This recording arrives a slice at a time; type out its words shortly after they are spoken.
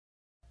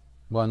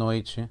Boa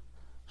noite.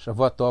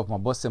 Shavuot Tov, uma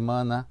boa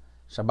semana.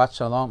 Shabbat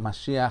Shalom,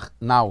 Mashiach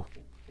Now.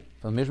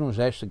 Foi o mesmo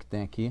gesto que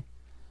tem aqui.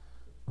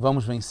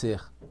 Vamos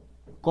vencer.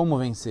 Como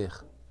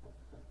vencer?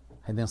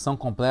 Redenção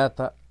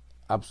completa,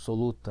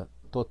 absoluta,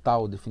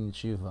 total,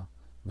 definitiva,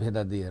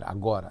 verdadeira,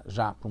 agora,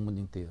 já, para o mundo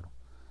inteiro.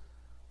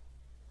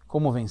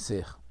 Como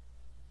vencer?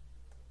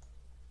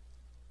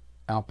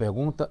 É uma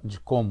pergunta de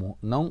como,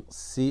 não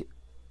se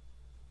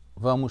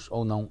vamos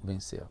ou não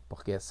vencer,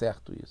 porque é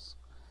certo isso.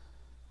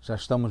 Já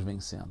estamos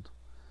vencendo.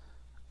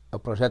 É o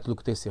projeto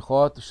Lukutei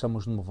Sirot,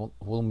 estamos no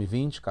volume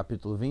 20,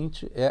 capítulo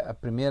 20, é a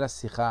primeira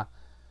sirá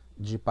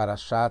de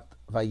Parashat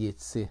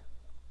Vayetsê.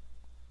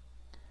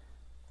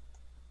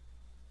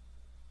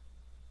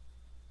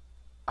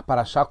 A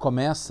Parashá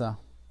começa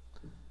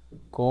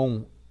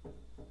com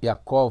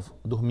Yaakov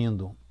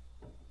dormindo.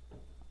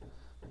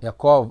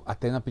 Yaakov,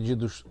 atendendo a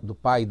pedidos do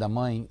pai e da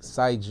mãe,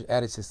 sai de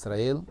Eretz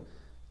Israel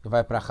e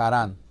vai para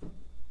Haran.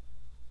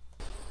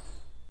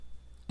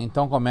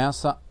 Então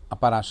começa a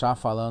Parashá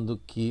falando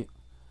que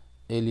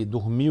ele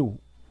dormiu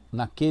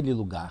naquele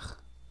lugar.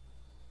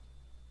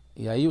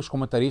 E aí os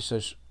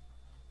comentaristas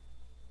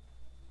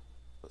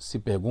se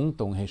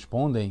perguntam e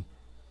respondem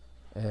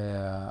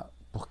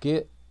por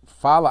que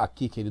fala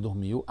aqui que ele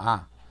dormiu.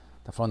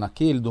 Está falando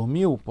aqui ele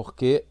dormiu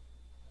porque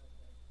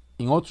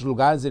em outros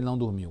lugares ele não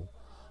dormiu.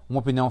 Uma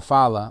opinião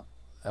fala,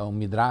 é um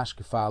Midrash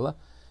que fala,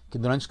 que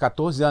durante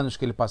 14 anos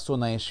que ele passou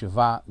na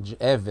Yeshivá de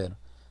Ever,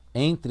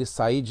 entre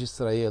sair de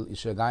Israel e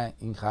chegar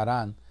em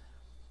Haran,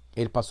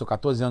 ele passou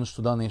 14 anos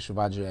estudando na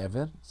Yeshivá de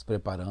Ever, se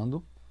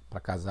preparando para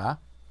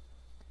casar,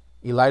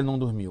 e lá ele não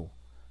dormiu.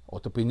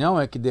 Outra opinião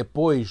é que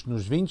depois,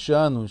 nos 20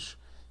 anos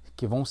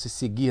que vão se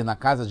seguir na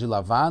casa de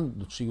Lavan,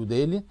 do tio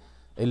dele,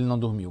 ele não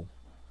dormiu.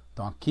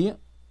 Então aqui,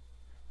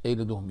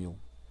 ele dormiu.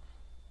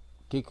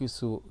 O que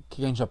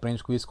a gente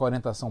aprende com isso? Qual a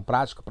orientação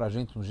prática para a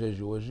gente nos dias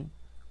de hoje?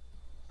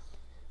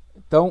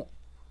 Então,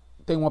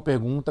 tem uma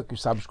pergunta que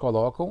os sábios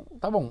colocam.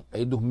 Tá bom,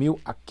 ele dormiu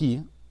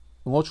aqui,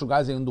 em outros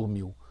lugares ele não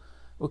dormiu.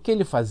 O que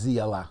ele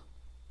fazia lá?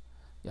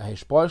 E a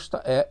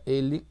resposta é,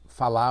 ele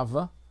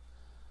falava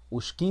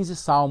os 15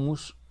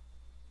 salmos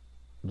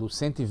do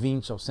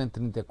 120 ao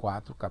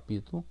 134,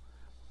 capítulo,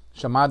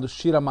 chamado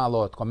Shira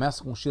Malot.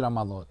 Começa com Shira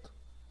Malot,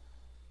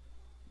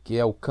 que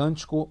é o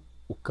cântico,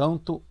 o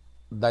canto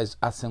das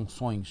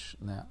ascensões,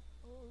 né?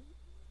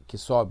 Que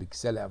sobe, que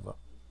se eleva.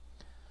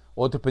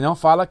 Outra opinião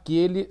fala que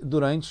ele,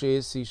 durante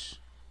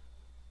esses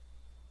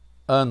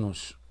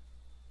anos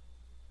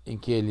em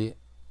que ele,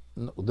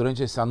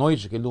 durante essa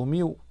noite que ele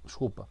dormiu,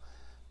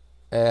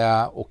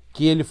 o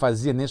que ele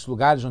fazia nesses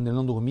lugares onde ele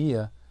não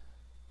dormia,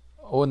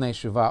 ou na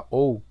Yeshivá,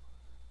 ou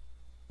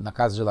na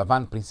casa de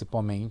Lavan,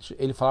 principalmente,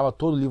 ele falava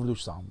todo o livro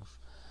dos Salmos.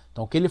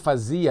 Então, o que ele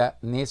fazia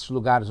nesses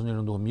lugares onde ele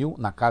não dormiu,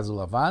 na casa de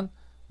Lavan,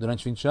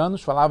 durante 20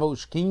 anos, falava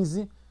os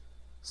 15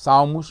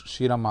 Salmos,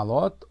 Shira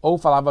Malot, ou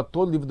falava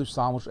todo o livro dos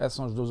Salmos. Essas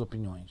são as duas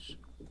opiniões.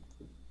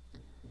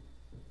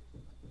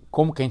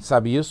 Como que a gente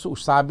sabe isso?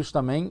 Os sábios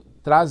também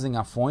trazem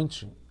a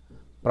fonte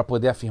para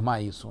poder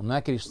afirmar isso. Não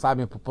é que eles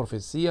sabem por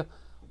profecia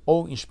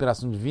ou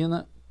inspiração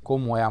divina,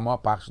 como é a maior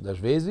parte das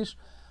vezes,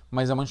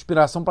 mas é uma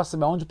inspiração para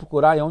saber onde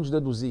procurar e onde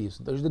deduzir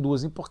isso. Então eles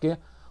deduzem porque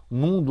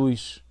num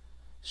dos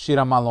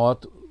Shira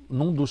Malot,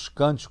 num dos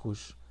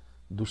cânticos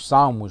dos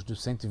Salmos,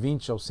 dos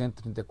 120 ao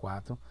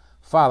 134,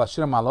 fala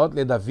Shira Malot,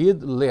 le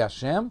David, le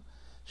Hashem,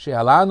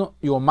 she'alanu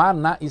yomar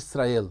na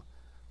Israel.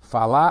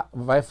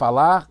 Vai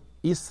falar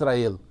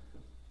Israel.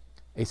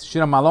 Esse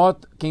Shira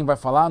Malot, quem vai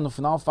falar, no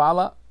final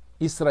fala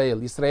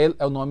Israel. Israel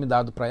é o nome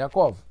dado para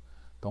Yaakov.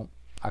 Então,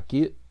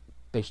 aqui,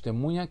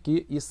 testemunha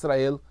que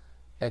Israel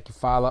é que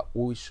fala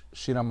os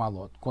Shira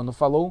Malot. Quando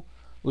falou,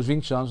 os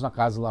 20 anos na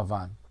casa de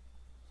Lavan.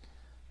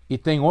 E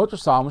tem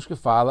outros salmos que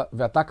fala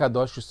Ve'ata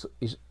Kadosh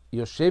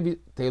Yoshev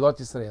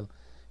Teilot Israel,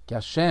 que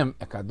Hashem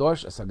é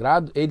Kadosh, é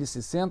sagrado, ele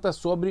se senta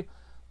sobre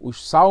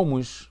os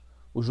salmos,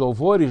 os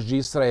louvores de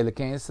Israel.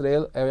 Quem é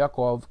Israel é o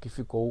Yaakov, que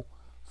ficou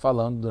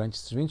falando durante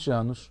esses 20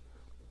 anos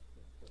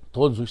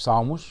todos os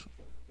salmos,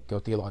 que é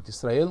o Teilot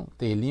Israel,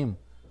 Teilim,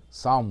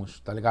 salmos,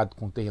 está ligado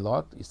com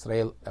Teilot,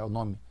 Israel é o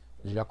nome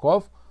de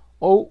Yaakov,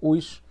 ou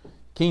os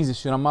 15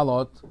 Shira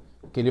Malot,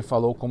 que ele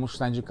falou como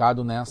está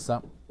indicado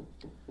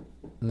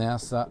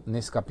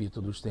nesse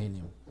capítulo dos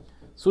Teilim.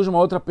 Surge uma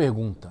outra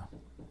pergunta,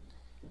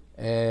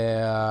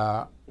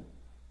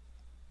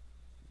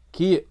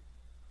 que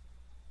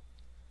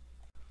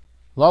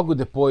logo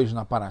depois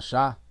na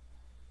Parashá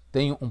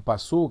tem um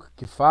passuk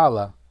que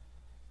fala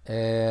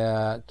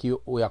que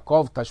o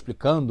Yaakov está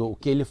explicando o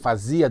que ele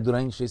fazia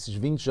durante esses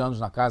 20 anos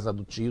na casa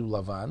do tio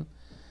Lavan,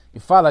 e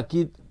fala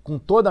que com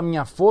toda a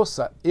minha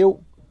força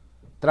eu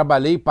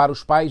trabalhei para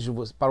o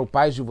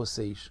pai de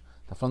vocês.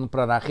 Está falando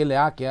para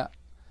Racheleá,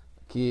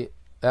 que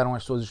eram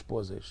as suas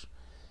esposas.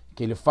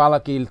 Que ele fala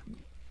que ele,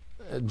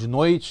 de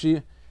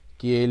noite,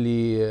 que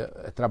ele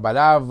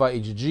trabalhava, e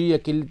de dia,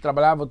 que ele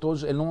trabalhava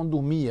todos, ele não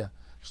dormia,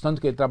 de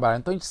tanto que ele trabalhava.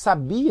 Então a gente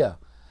sabia,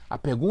 a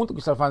pergunta que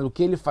você estava falando, o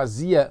que ele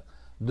fazia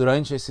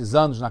durante esses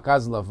anos na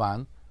casa de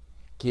Lavan,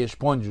 que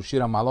responde o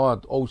Shira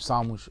Malot ou os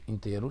salmos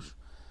inteiros,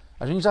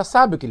 A gente já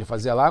sabe o que ele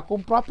fazia lá,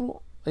 como o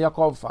próprio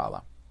Jacob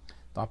fala.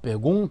 Então a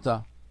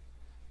pergunta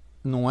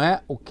não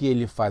é o que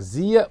ele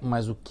fazia,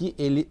 mas o que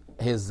ele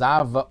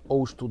rezava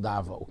ou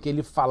estudava, o que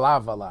ele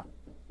falava lá.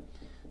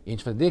 E a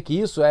gente vai ver que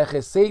isso é a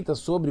receita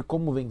sobre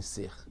como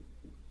vencer.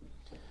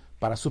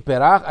 Para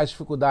superar as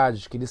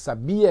dificuldades que ele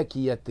sabia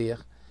que ia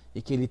ter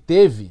e que ele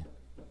teve,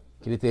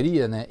 que ele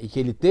teria, né? E que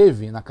ele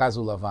teve na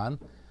casa do Lavan,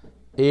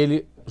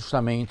 ele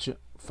justamente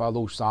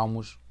falou os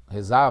salmos,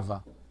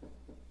 rezava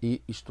e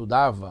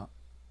estudava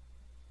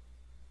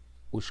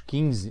os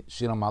 15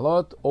 Shir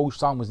Malot ou os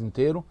salmos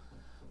inteiros,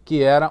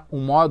 que era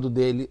um modo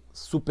dele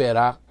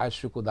superar as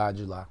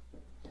dificuldades lá.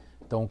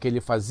 Então o que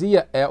ele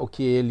fazia é o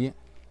que ele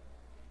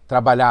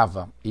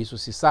trabalhava. Isso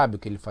se sabe o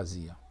que ele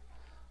fazia.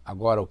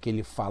 Agora o que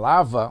ele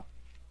falava,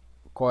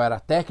 qual era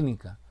a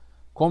técnica,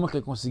 como que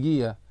ele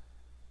conseguia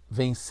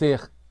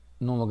vencer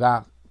num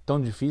lugar tão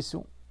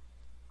difícil,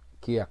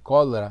 que a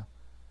cólera,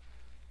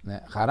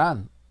 né,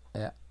 Haran,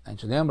 a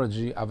gente lembra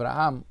de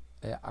Abraham,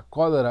 a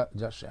cólera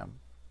de Hashem.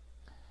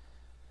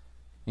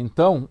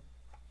 Então,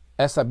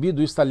 é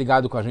sabido, isso está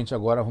ligado com a gente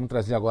agora, vamos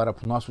trazer agora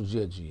para o nosso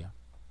dia a dia.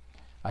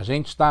 A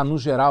gente está, no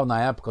geral,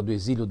 na época do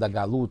exílio, da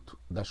galuto,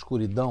 da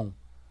escuridão,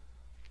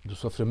 do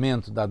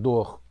sofrimento, da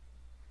dor,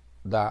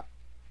 da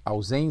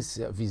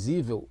ausência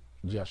visível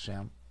de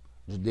Hashem,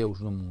 de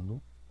Deus no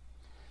mundo.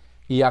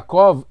 E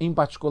Yaakov, em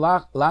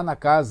particular, lá na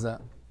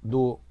casa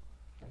do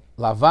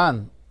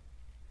Lavan,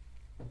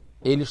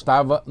 ele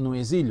estava no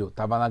exílio,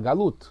 estava na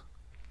galuto.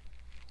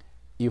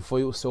 E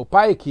foi o seu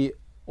pai que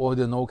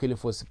ordenou que ele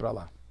fosse para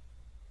lá.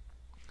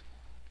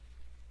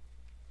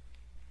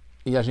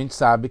 E a gente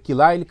sabe que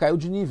lá ele caiu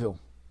de nível.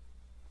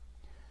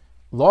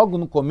 Logo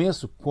no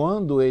começo,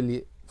 quando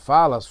ele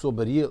fala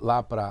sobre ir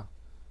lá para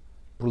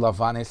o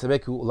Lavan, você vê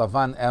que o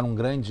Lavan era um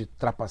grande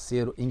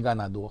trapaceiro,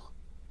 enganador.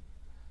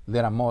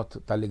 Leramot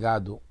está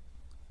ligado,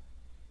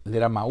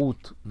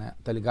 Leramaut, né,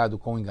 está ligado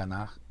com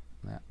enganar,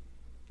 né?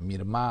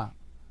 Mirmá,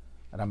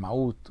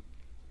 Ramaut,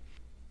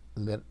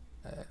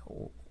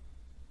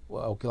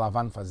 o que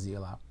Lavan fazia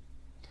lá.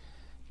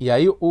 E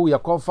aí o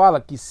Jacob fala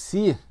que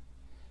se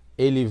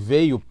ele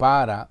veio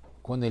para,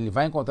 quando ele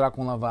vai encontrar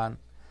com Lavan,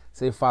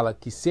 se ele fala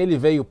que se ele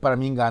veio para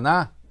me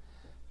enganar,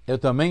 eu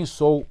também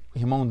sou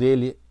irmão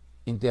dele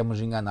em termos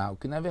de enganar. O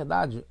que, na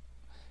verdade,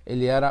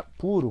 ele era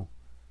puro,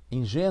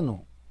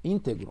 ingênuo,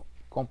 íntegro,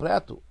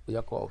 completo,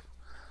 Jacob.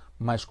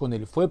 Mas quando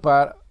ele foi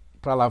para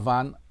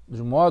Lavan,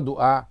 de modo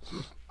a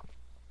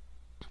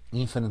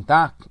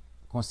enfrentar,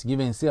 conseguir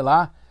vencer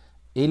lá,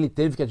 ele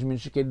teve que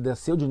admitir que ele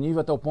desceu de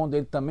nível até o ponto de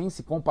ele também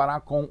se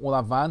comparar com o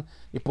Lavan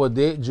e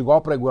poder, de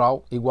igual para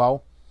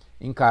igual,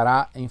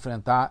 encarar,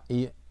 enfrentar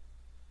e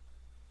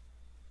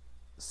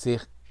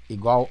ser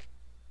igual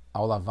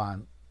ao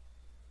Lavan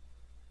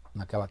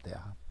naquela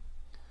terra.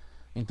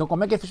 Então,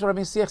 como é que ele fez para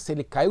vencer? Se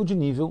ele caiu de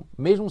nível,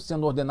 mesmo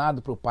sendo ordenado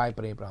para o pai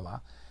para ir para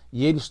lá,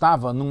 e ele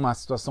estava numa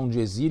situação de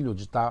exílio,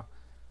 de estar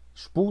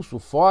expulso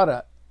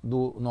fora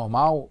do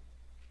normal,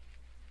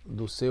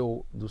 do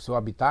seu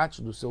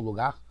habitat, do seu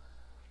lugar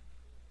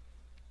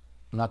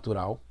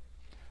natural.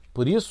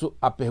 Por isso,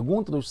 a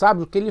pergunta dos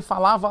sábios, o que ele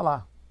falava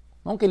lá,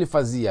 não o que ele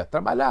fazia,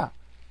 trabalhar,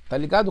 está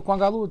ligado com a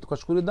galuta, com a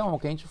escuridão, é o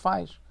que a gente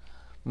faz.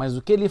 Mas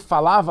o que ele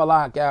falava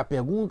lá, que é a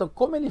pergunta,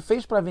 como ele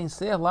fez para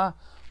vencer lá,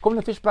 como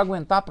ele fez para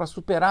aguentar, para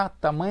superar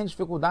tamanha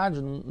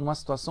dificuldade numa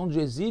situação de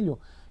exílio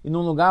e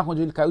num lugar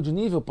onde ele caiu de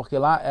nível, porque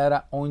lá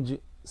era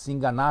onde se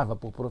enganava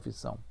por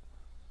profissão.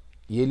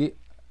 E ele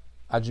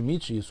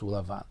admite isso, o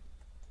Lavan.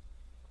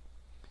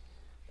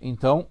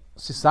 Então,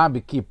 se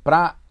sabe que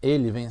para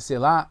ele vencer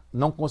lá,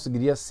 não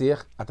conseguiria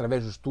ser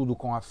através do estudo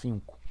com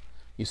afinco.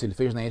 Isso ele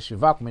fez na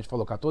Yeshivá, como a gente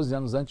falou, 14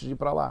 anos antes de ir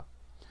para lá.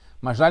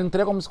 Mas lá ele não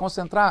teria como se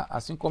concentrar,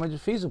 assim como é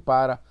difícil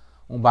para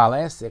um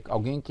Vayetsê,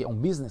 alguém que é um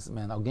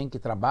businessman, alguém que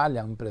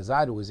trabalha, um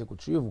empresário, um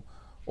executivo,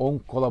 ou um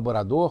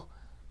colaborador,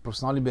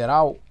 profissional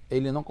liberal,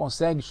 ele não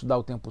consegue estudar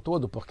o tempo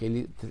todo porque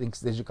ele tem que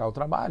se dedicar ao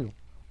trabalho.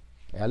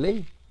 É a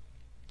lei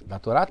da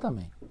Torá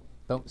também.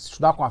 Então, se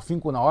estudar com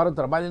afinco na hora do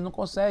trabalho, ele não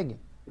consegue.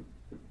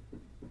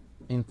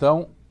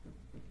 Então,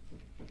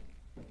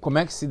 como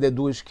é que se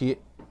deduz que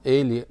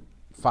ele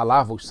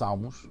falava os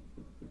salmos,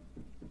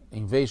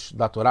 em vez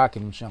da Torá, que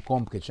ele não tinha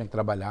como, porque ele tinha que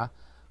trabalhar?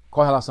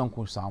 Qual a relação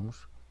com os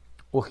salmos?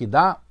 O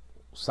Ridá,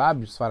 o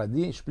sábio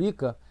Sfaradi,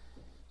 explica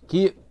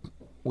que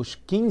os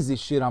 15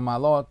 Shir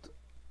Malot,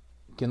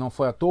 que não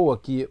foi à toa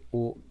que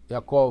o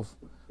Yaakov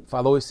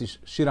falou esses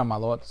Shir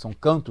Malot, são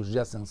cantos de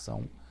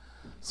ascensão,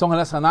 são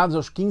relacionados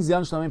aos 15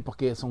 anos também,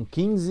 porque são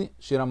 15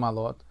 Shir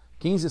Malot,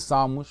 15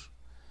 salmos,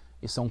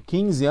 e são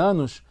 15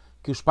 anos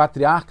que os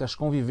patriarcas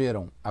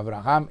conviveram.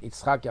 Abraham,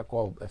 Yitzhak e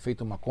Yaakov. É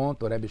feita uma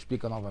conta, o Rebbe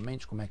explica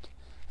novamente como é que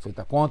é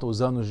feita a conta,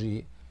 os anos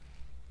de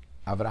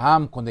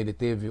Abraham, quando ele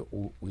teve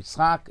o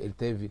Yitzhak, ele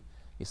teve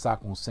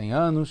Yitzhak com 100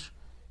 anos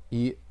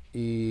e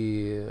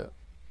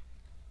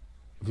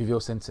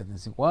viveu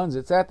 175 anos,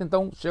 etc.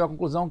 Então chega à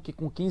conclusão que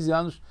com 15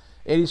 anos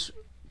eles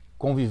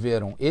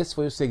conviveram. Esse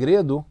foi o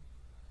segredo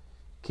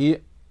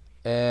que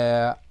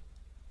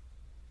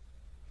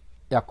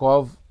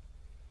Yaakov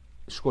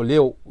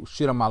escolheu os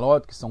Shir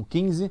Malot, que são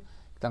 15,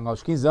 Então,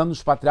 aos 15 anos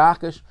dos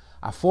patriarcas,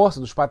 a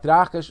força dos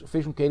patriarcas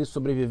fez com que ele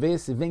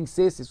sobrevivesse,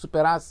 vencesse,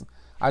 superasse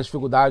as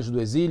dificuldades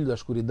do exílio, da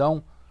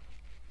escuridão,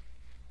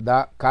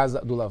 da casa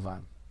do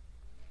Lavan.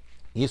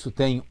 Isso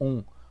tem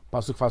um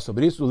passo que fala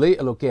sobre isso, Lei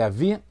Elokei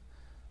Avi,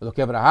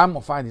 Elokei Abraham,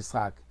 Ofar de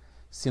Isaac.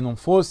 Se não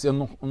fosse, eu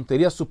não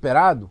teria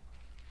superado,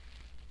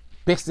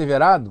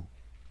 perseverado,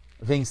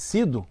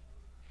 vencido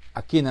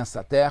aqui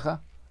nessa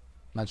terra,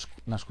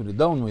 na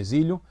escuridão, no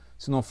exílio,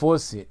 se não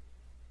fosse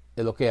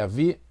Elokei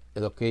Avi,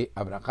 Elokei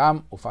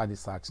Abraham, Ofar de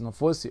Isaac. Se não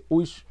fosse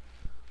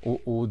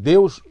o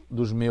Deus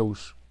dos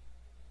meus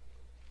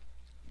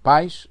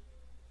pais,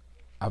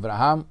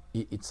 Abraham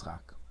e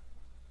Yitzhak.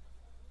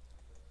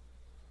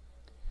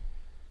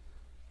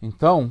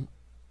 Então,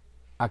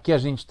 aqui a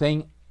gente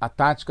tem a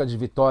tática de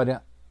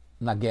vitória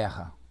na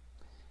guerra.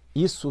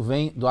 Isso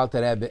vem do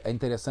Alter Rebbe. É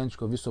interessante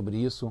que eu vi sobre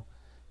isso.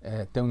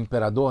 Tem um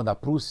imperador da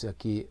Prússia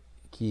que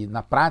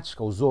na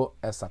prática usou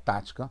essa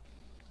tática.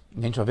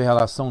 A gente vai ver a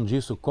relação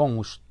disso com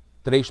os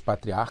 3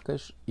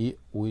 patriarcas e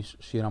os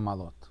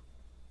Shiramalot.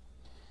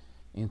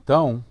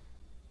 Então,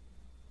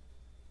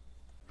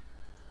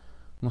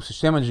 no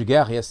sistema de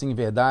guerra, e assim em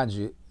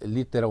verdade,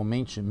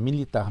 literalmente,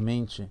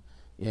 militarmente,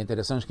 e é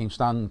interessante que a gente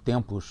está em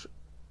tempos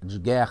de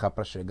guerra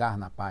para chegar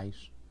na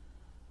paz,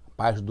 a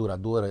paz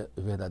duradoura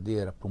e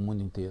verdadeira para o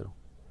mundo inteiro,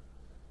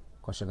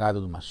 com a chegada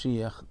do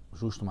Mashiach,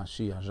 justo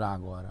Mashiach já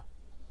agora.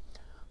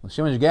 No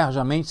sistema de guerra,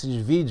 geralmente se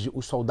divide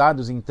os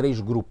soldados em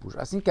 3 grupos,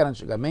 assim que era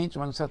antigamente,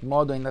 mas de certo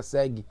modo ainda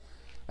segue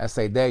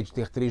essa ideia de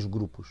ter 3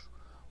 grupos.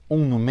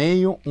 Um no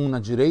meio, um na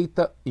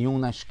direita e um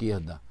na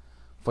esquerda.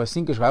 Foi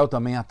assim que Israel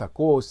também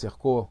atacou,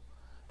 cercou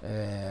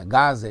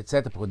Gaza,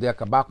 etc., para poder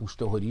acabar com os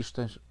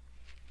terroristas.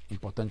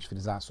 Importante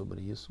frisar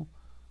sobre isso,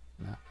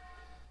 né?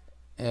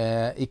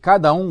 E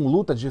cada um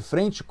luta de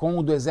frente com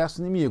o do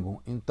exército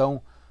inimigo.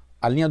 Então,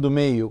 a linha do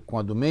meio com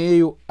a do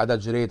meio, a da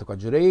direita com a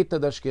direita,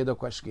 da esquerda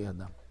com a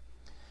esquerda.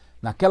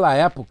 Naquela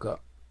época,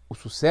 o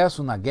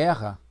sucesso na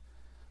guerra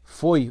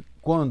foi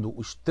quando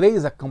os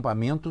 3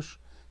 acampamentos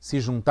se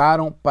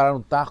juntaram para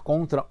lutar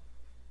contra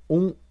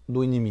um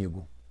do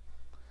inimigo.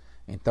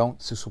 Então,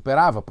 se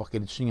superava, porque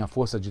ele tinha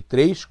força de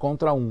 3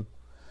 contra 1.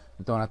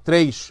 Então, era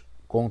 3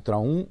 contra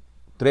 1,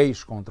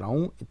 3 contra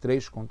 1 e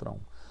 3 contra 1.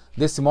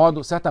 Desse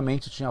modo,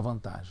 certamente tinha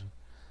vantagem.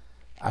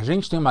 A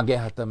gente tem uma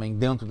guerra também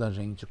dentro da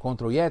gente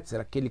contra o Vayetsê,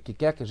 aquele que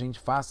quer que a gente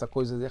faça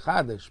coisas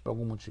erradas por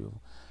algum motivo.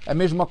 É a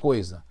mesma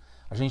coisa.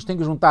 A gente tem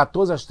que juntar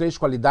todas as 3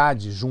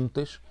 qualidades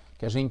juntas,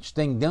 que a gente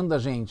tem dentro da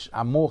gente,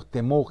 amor,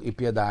 temor e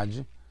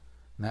piedade,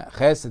 né?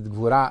 Hesed,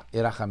 Gvurá e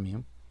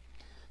Rachamim.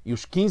 E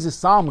os 15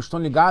 salmos estão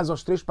ligados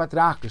aos 3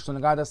 patriarcas, estão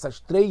ligados a essas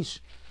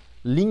 3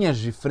 linhas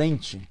de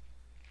frente,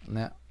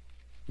 né?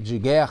 De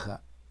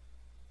guerra,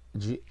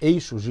 de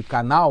eixos, de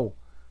canal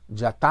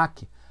de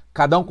ataque,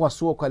 cada um com a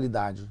sua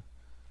qualidade.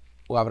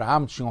 O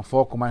Abraham tinha um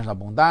foco mais na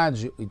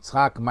bondade, o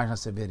Yitzhak mais na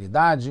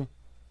severidade.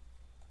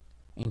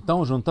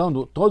 Então,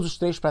 juntando todos os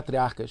 3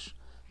 patriarcas,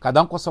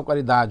 cada um com a sua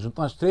qualidade,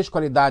 juntando as 3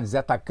 qualidades e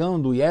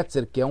atacando o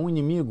Vayetsê, que é um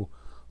inimigo,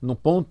 no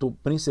ponto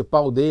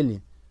principal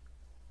dele,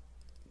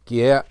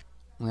 que é,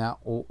 né,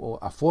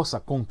 a força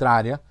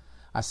contrária,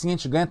 assim a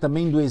gente ganha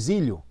também do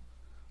exílio,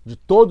 de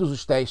todos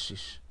os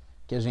testes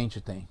que a gente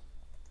tem.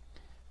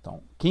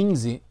 Então,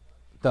 15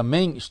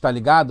 também está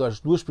ligado às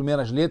 2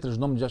 primeiras letras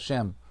do nome de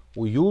Hashem,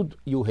 o Yud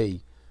e o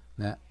Rei.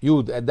 Né?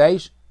 Yud é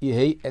 10 e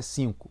Rei é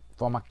 5,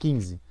 forma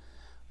 15.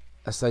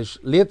 Essas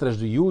letras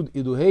do Yud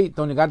e do Rei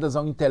estão ligadas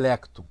ao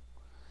intelecto,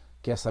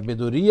 que é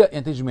sabedoria e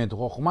entendimento,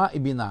 Chokhmah e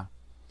Binah.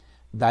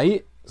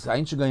 Daí, a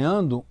gente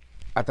ganhando,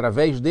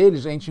 através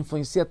deles, a gente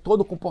influencia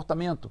todo o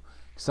comportamento,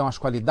 que são as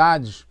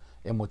qualidades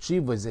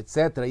emotivas,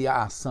 etc., e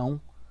a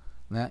ação,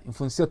 né?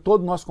 Influencia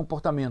todo o nosso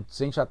comportamento.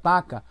 Se a gente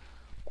ataca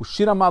com o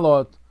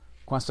Shiramalot,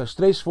 com essas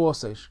 3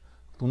 forças,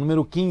 o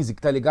número 15, que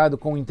está ligado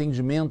com o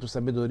entendimento,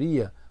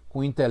 sabedoria, com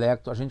o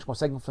intelecto, a gente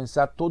consegue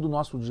influenciar todo o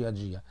nosso dia a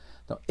dia.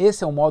 Então,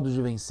 esse é o modo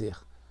de vencer.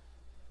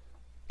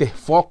 Ter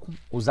foco,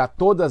 usar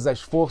todas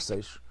as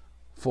forças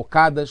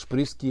focadas, por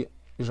isso que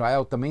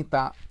Israel também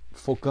está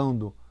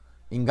focando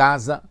em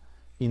Gaza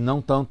e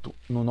não tanto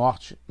no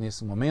norte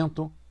nesse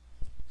momento.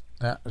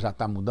 Já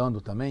está mudando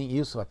também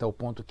isso, até o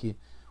ponto que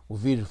o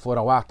vídeo for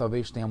ao ar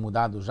talvez tenha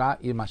mudado já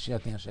e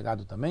Mashiach tenha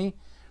chegado também.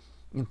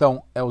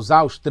 Então, é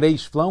usar os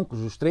 3 flancos,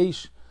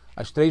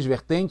 as 3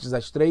 vertentes,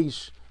 as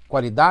 3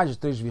 qualidades, as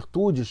 3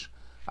 virtudes,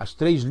 as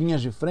 3 linhas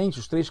de frente,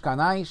 os 3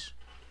 canais,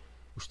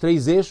 os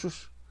 3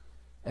 eixos,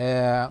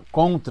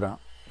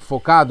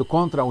 focado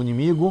contra o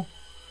inimigo,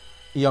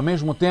 e ao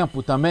mesmo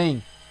tempo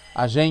também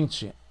a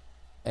gente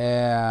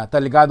está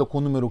ligado com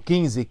o número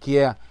 15, que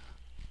é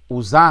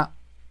usar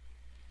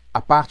a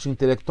parte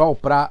intelectual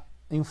para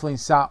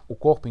influenciar o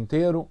corpo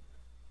inteiro,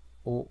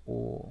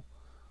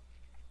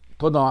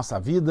 toda a nossa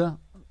vida,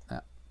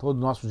 todo o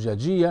nosso dia a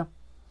dia.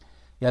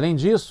 E além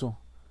disso,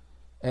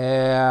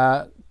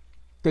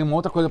 tem uma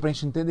outra coisa para a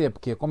gente entender,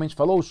 porque como a gente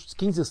falou, os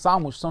 15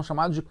 salmos são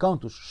chamados de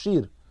cantos,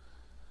 shir.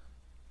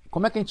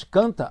 Como é que a gente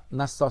canta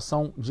na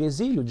situação de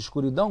exílio, de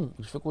escuridão,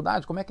 de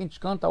dificuldade? Como é que a gente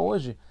canta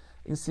hoje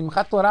em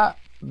Simchat Torah,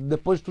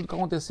 depois de tudo que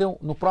aconteceu,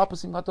 no próprio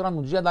Simchat Torah,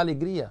 no dia da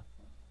alegria.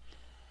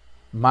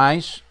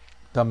 Mas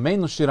também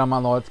no Shir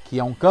HaMaalot, que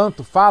é um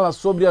canto, fala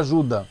sobre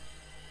ajuda.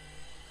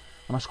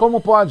 Mas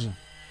como pode?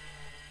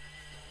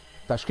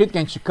 Está escrito que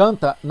a gente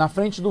canta na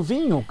frente do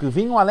vinho, que o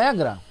vinho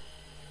alegra.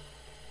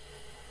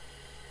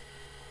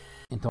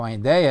 Então a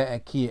ideia é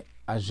que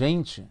a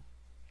gente,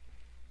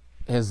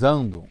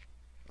 rezando,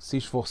 se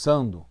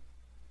esforçando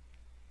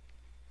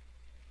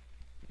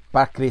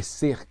para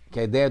crescer, que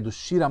a ideia do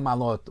Shir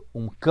HaMaalot,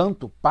 um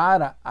canto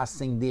para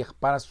ascender,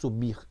 para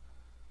subir,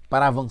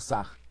 para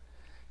avançar.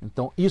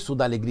 Então isso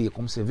dá alegria,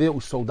 como você vê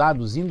os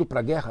soldados indo para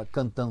a guerra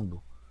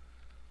cantando.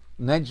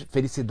 Não é de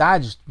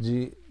felicidade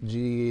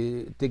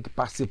de ter que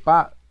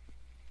participar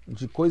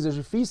de coisas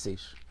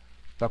difíceis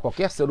para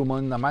qualquer ser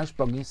humano, ainda mais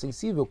para alguém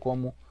sensível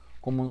como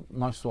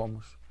nós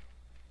somos.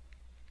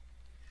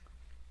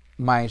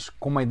 Mas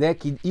com a ideia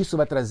que isso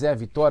vai trazer a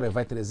vitória,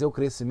 vai trazer o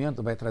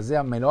crescimento, vai trazer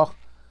a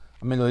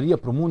melhoria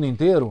para o mundo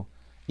inteiro,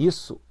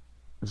 isso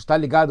está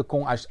ligado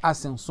com as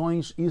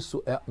ascensões,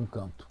 isso é um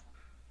canto.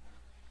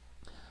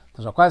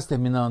 Então já quase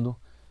terminando,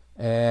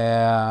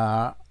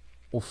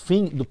 o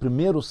fim do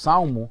primeiro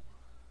salmo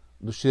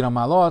do Shir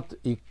HaMaalot,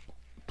 e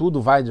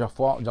tudo vai de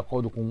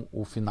acordo com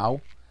o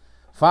final,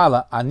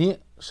 fala, Ani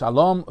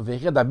Shalom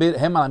ve'redaber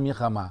hem al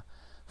milchama.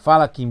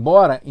 Fala que,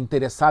 embora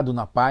interessado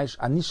na paz,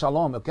 Ani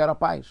Shalom, eu quero a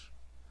paz.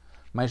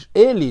 Mas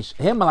eles,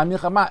 hem al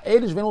milchama,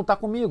 eles vêm lutar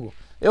comigo.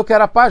 Eu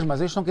quero a paz, mas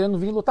eles estão querendo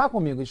vir lutar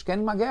comigo, eles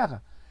querem uma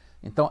guerra.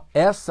 Então,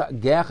 essa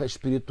guerra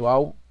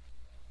espiritual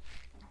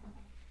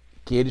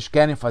que eles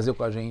querem fazer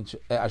com a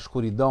gente é a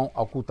escuridão,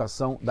 a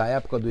ocultação da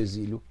época do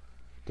exílio,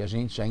 que a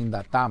gente ainda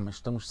está, mas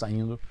estamos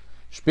saindo.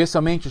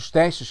 Especialmente os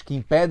testes que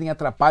impedem e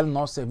atrapalham o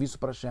nosso serviço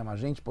para Hashem. A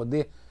gente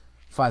poder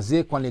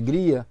fazer com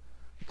alegria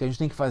o que a gente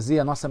tem que fazer,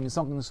 a nossa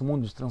missão nesse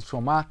mundo, de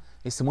transformar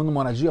esse mundo em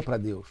moradia para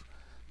Deus.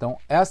 Então,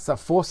 essa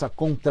força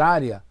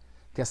contrária,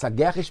 que é essa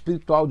guerra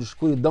espiritual de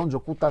escuridão, de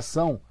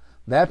ocultação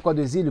da época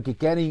do exílio, que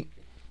querem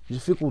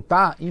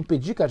dificultar,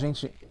 impedir que a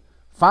gente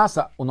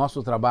faça o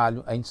nosso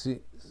trabalho, a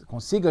gente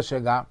consiga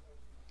chegar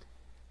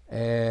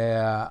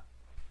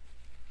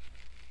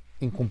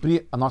em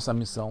cumprir a nossa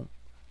missão,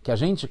 que a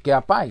gente quer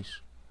a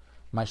paz,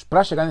 mas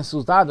para chegar nesse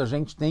resultado a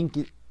gente tem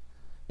que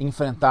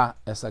enfrentar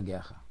essa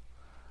guerra.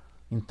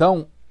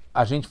 Então,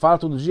 a gente fala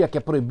todo dia que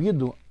é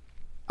proibido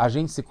a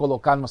gente se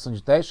colocar numa ação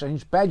de teste, a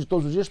gente pede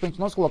todos os dias para a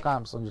gente não se colocar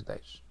numa ação de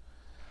teste.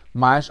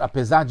 Mas,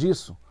 apesar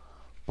disso,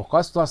 por causa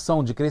da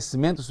situação de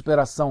crescimento e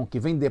superação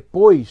que vem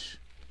depois,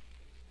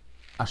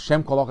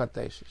 Hashem coloca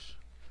testes.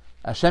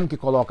 Hashem que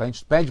coloca, a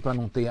gente pede para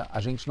não ter,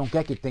 a gente não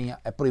quer que tenha,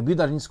 é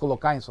proibido a gente se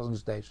colocar em situação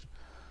de teste.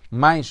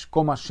 Mas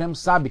como Hashem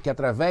sabe que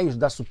através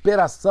da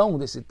superação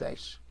desse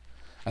teste,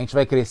 a gente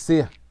vai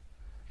crescer,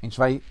 a gente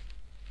vai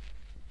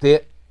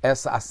ter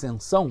essa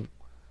ascensão,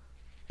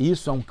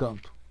 isso é um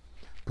canto.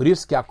 Por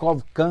isso que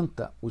Yaakov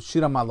canta o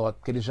Shir HaMaalot,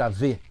 porque ele já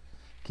vê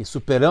que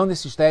superando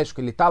esses testes, que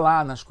ele está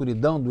lá na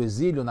escuridão do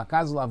exílio, na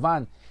casa do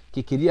Lavan,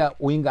 que queria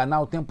o enganar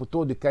o tempo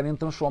todo e querendo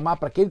transformar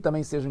para que ele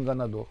também seja um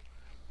enganador.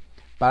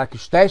 Para que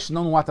os testes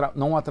não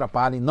o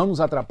atrapalhem, não nos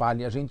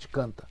atrapalhem, a gente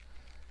canta.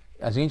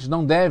 A gente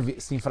não deve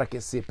se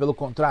enfraquecer, pelo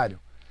contrário,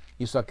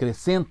 isso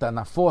acrescenta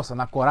na força,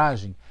 na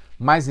coragem,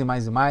 mais e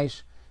mais e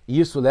mais, e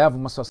isso leva a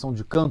uma situação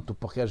de canto,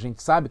 porque a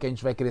gente sabe que a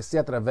gente vai crescer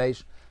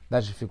através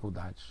das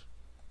dificuldades.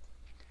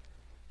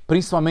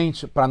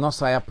 Principalmente para a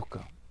nossa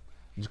época,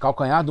 de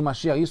calcanhar do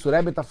Mashiach, isso o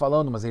Rebbe está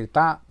falando, mas ele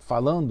está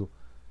falando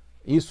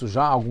isso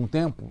já há algum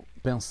tempo,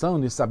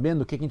 pensando e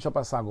sabendo o que a gente vai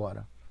passar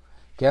agora.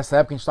 Que é essa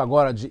época que a gente está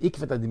agora de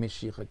Ikveta de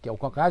Mashiach, que é o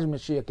calcanhar de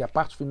Mashiach, que é a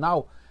parte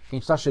final, que a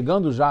gente está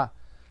chegando já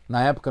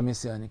na época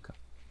messiânica.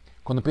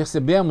 Quando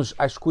percebemos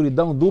a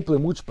escuridão dupla e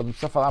múltipla, não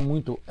precisa falar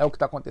muito, é o que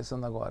está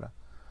acontecendo agora.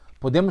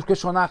 Podemos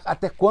questionar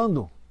até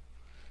quando?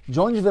 De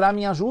onde virá a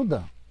minha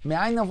ajuda?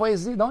 Me'aina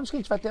voezi, de onde que a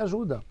gente vai ter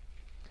ajuda?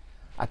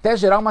 Até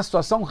gerar uma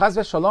situação, Haz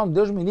Shalom,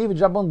 Deus me livre,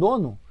 de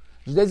abandono,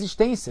 de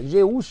desistência, de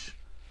Eush.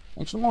 A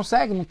gente não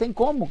consegue, não tem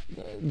como,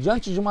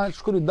 diante de uma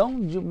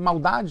escuridão, de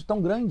maldade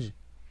tão grande.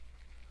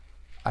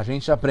 A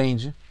gente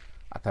aprende,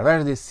 através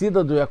da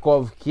descida do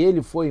Yaakov, que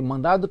ele foi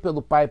mandado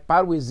pelo pai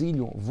para o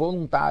exílio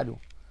voluntário,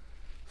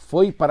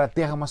 foi para a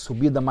terra uma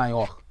subida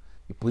maior.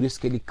 E por isso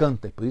que ele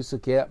canta, e por isso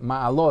que é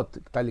Ma'alot,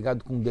 que está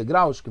ligado com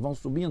degraus que vão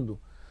subindo,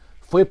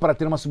 foi para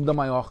ter uma subida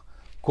maior.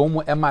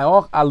 Como é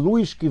maior a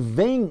luz que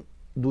vem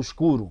do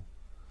escuro.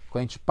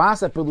 Quando a gente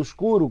passa pelo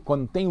escuro,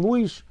 quando tem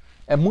luz,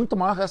 é muito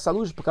maior essa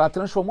luz, porque ela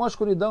transformou a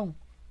escuridão.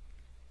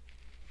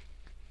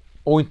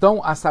 Ou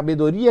então a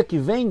sabedoria que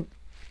vem,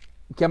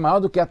 que é maior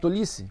do que a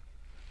tolice.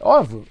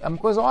 Óbvio, é uma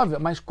coisa óbvia,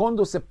 mas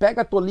quando você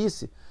pega a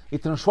tolice e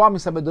transforma em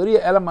sabedoria,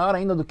 ela é maior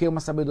ainda do que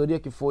uma sabedoria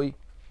que foi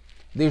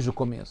desde o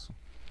começo.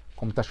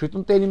 Como está escrito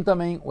no Teilim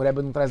também, o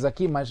Rebbe não traz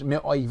aqui, mas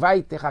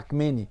vai ter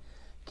Hakmeni,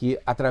 que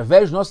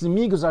através dos nossos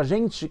inimigos a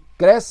gente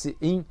cresce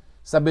em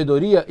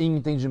sabedoria e em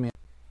entendimento.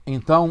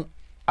 Então,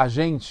 a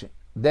gente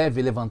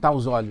deve levantar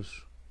os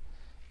olhos.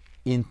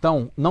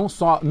 Então, não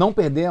só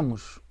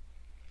perdemos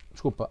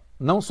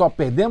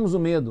o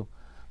medo,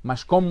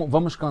 mas como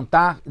vamos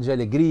cantar de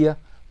alegria,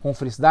 com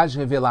felicidade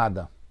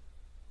revelada.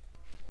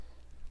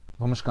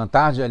 Vamos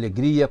cantar de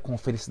alegria com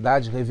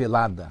felicidade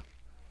revelada,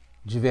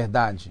 de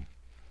verdade.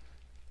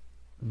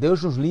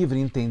 Deus nos livre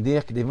de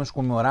entender que devemos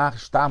comemorar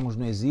estarmos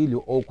no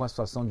exílio ou com a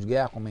situação de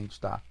guerra como a gente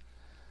está.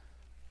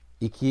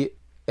 E que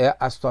é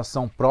a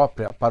situação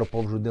própria para o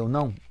povo judeu,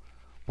 não.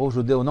 O povo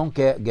judeu não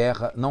quer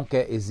guerra, não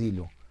quer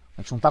exílio.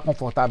 A gente não está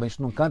confortável, a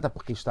gente não canta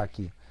porque está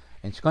aqui.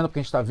 A gente canta porque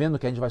a gente está vendo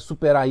que a gente vai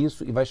superar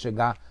isso e vai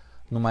chegar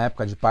numa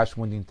época de paz para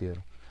o mundo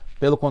inteiro.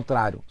 Pelo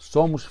contrário,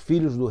 somos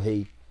filhos do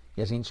rei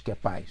e a gente quer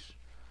paz.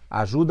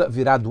 A ajuda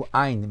virá do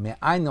Ain.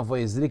 Me'ain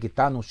avoezri, que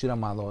está no Shir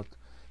Malot.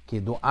 Que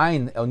do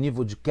Ain é o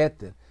nível de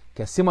Keter,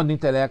 que é acima do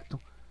intelecto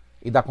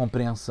e da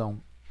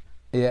compreensão.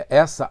 É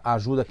essa a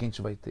ajuda que a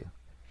gente vai ter.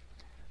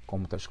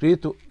 Como está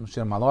escrito no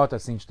Shir Malot,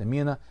 assim a gente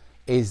termina,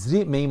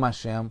 Ezri meim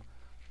Hashem,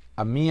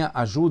 a minha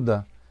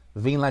ajuda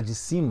vem lá de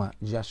cima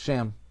de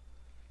Hashem,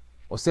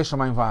 ou seja,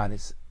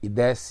 Vares, e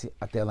desce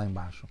até lá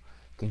embaixo.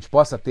 Que a gente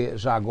possa ter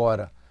já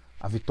agora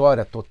a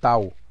vitória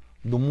total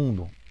do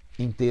mundo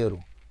inteiro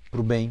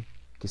para o bem,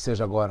 que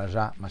seja agora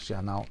já,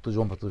 Mashiach, tudo de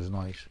bom para todos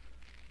nós.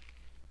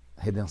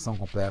 Redenção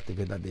completa e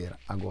verdadeira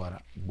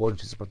agora. Boa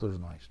notícia para todos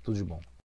nós. Tudo de bom.